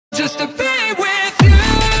just to be with you.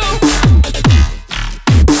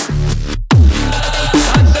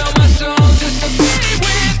 I'd sell my soul just to be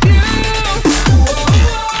with you.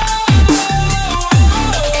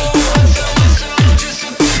 I'd sell my soul just to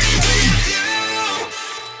be with you.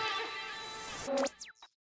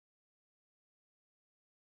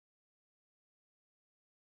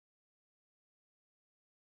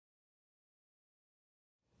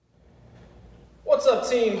 What's up,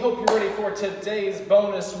 team? Hope you're ready for today's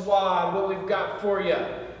bonus WOD. What we've got for you: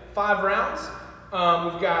 5 rounds.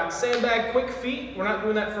 We've got sandbag quick feet. We're not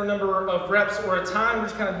doing that for a number of reps or a time. We're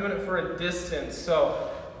just kind of doing it for a distance.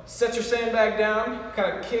 So set your sandbag down,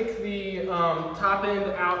 kind of kick the top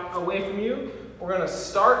end out away from you. We're going to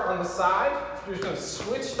start on the side. We're just going to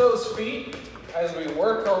switch those feet as we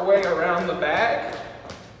work our way around the bag.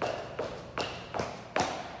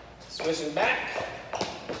 Switching back.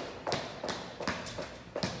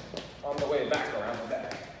 On the way back around the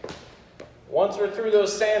bag. Once we're through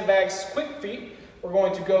those sandbags quick feet, we're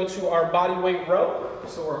going to go to our body weight row.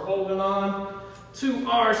 So we're holding on to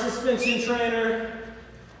our suspension trainer,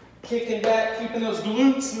 kicking back, keeping those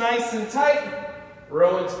glutes nice and tight,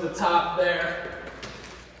 rowing to the top there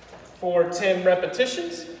for 10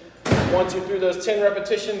 repetitions. Once you're through those 10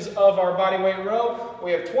 repetitions of our body weight row,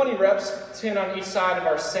 we have 20 reps, 10 on each side of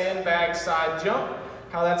our sandbag side jump.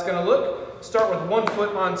 How that's gonna look: start with one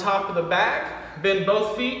foot on top of the bag, bend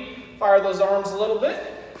both feet, fire those arms a little bit,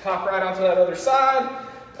 hop right onto that other side,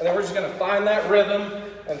 and then we're just gonna find that rhythm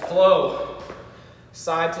and flow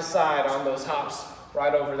side to side on those hops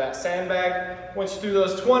right over that sandbag. Once you do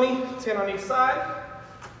those 20, 10 on each side,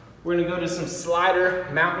 we're gonna go to some slider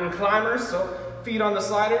mountain climbers. So feet on the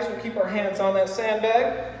sliders, we'll keep our hands on that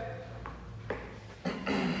sandbag.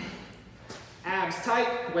 Abs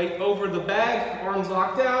tight, weight over the bag, arms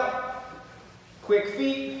locked out. Quick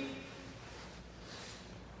feet,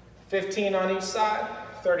 15 on each side,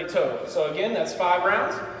 30 total. So again, that's 5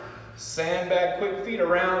 rounds. Sandbag quick feet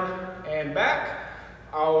around and back.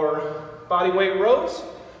 Our body weight rows,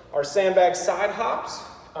 our sandbag side hops,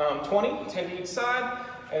 20, 10 to each side,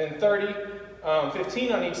 and then 30,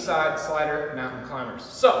 15 on each side, slider mountain climbers.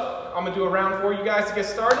 So I'm gonna do a round for you guys to get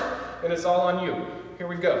started, and it's all on you. Here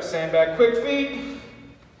we go. Sandbag quick feet,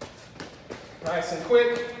 nice and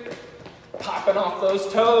quick, popping off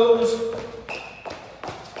those toes,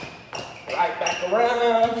 right back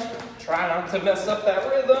around, try not to mess up that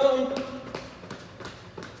rhythm,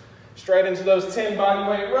 straight into those 10 body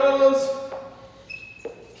weight rows,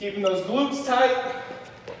 keeping those glutes tight,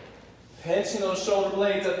 pinching those shoulder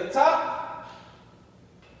blades at the top.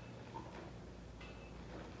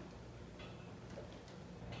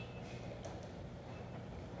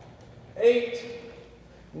 8,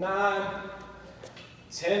 9,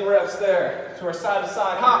 10 reps there. To our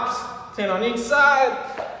side-to-side hops, 10 on each side.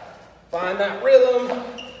 Find that rhythm,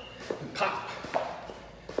 and pop.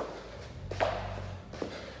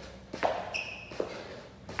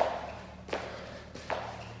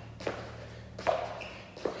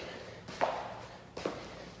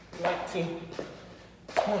 $19,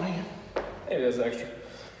 $20, maybe that's extra.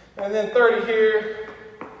 And then 30 here,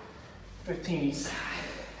 15 each side.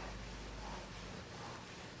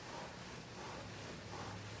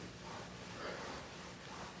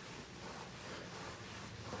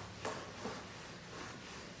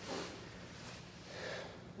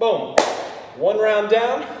 Boom. 1 round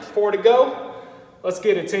down, 4 to go. Let's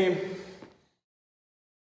get it, team.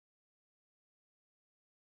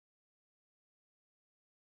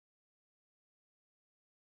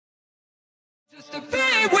 Just to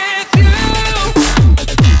be with